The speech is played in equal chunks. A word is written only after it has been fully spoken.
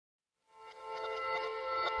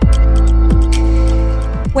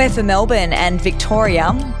We're for Melbourne and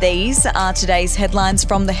Victoria. These are today's headlines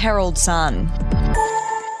from the Herald Sun.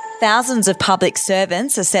 Thousands of public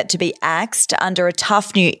servants are set to be axed under a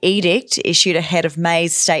tough new edict issued ahead of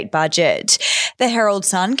May's state budget. The Herald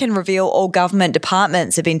Sun can reveal all government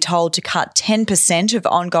departments have been told to cut 10% of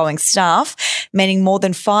ongoing staff, meaning more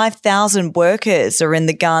than 5,000 workers are in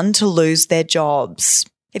the gun to lose their jobs.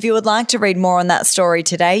 If you would like to read more on that story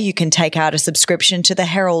today, you can take out a subscription to the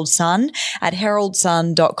Herald Sun at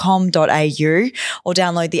heraldsun.com.au or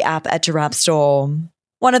download the app at your app store.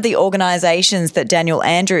 One of the organisations that Daniel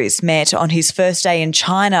Andrews met on his first day in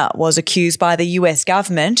China was accused by the US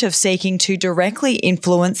government of seeking to directly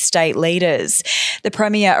influence state leaders. The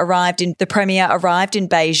Premier arrived in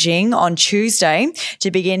Beijing on Tuesday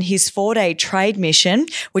to begin his 4-day trade mission,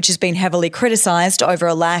 which has been heavily criticised over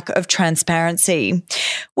a lack of transparency.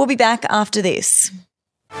 We'll be back after this.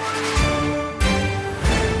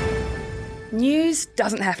 News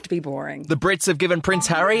doesn't have to be boring. The Brits have given Prince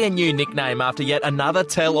Harry a new nickname after yet another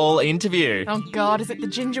tell-all interview. Oh God, is it the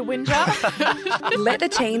Ginger Whinger? Let the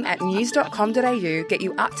team at news.com.au get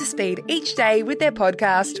you up to speed each day with their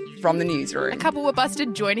podcast, From the Newsroom. A couple were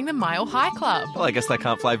busted joining the Mile High Club. Well, I guess they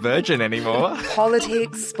can't play Virgin anymore.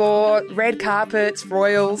 Politics, sport, red carpets,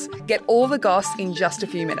 royals. Get all the goss in just a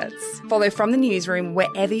few minutes. Follow From the Newsroom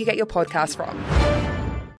wherever you get your podcast from.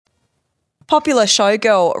 Popular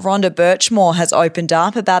showgirl Rhonda Birchmore has opened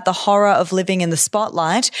up about the horror of living in the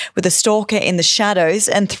spotlight with a stalker in the shadows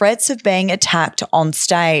and threats of being attacked on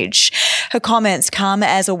stage. Her comments come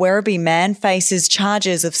as a Werribee man faces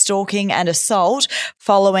charges of stalking and assault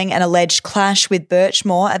following an alleged clash with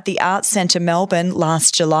Birchmore at the Arts Centre Melbourne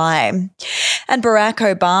last July. And Barack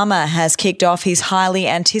Obama has kicked off his highly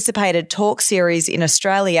anticipated talk series in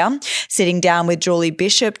Australia, sitting down with Julie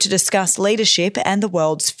Bishop to discuss leadership and the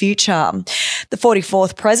world's future. The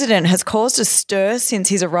 44th president has caused a stir since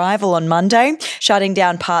his arrival on Monday, shutting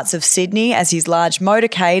down parts of Sydney as his large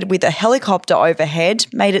motorcade with a helicopter overhead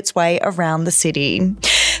made its way around the city.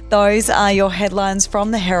 Those are your headlines from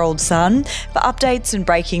the Herald Sun. For updates and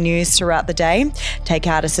breaking news throughout the day, take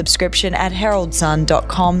out a subscription at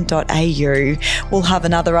heraldsun.com.au. We'll have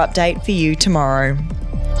another update for you tomorrow.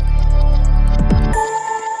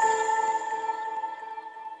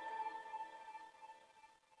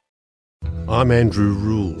 I'm Andrew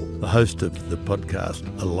Rule, the host of the podcast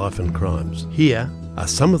A Life and Crimes. Here are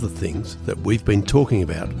some of the things that we've been talking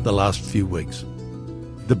about the last few weeks.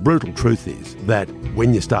 The brutal truth is that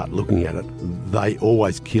when you start looking at it, they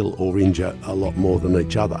always kill or injure a lot more than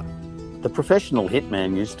each other. The professional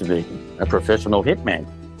hitman used to be a professional hitman.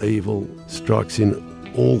 Evil strikes in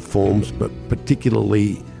all forms, but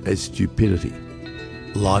particularly as stupidity.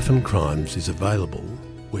 Life and Crimes is available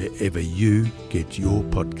wherever you get your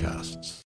podcasts.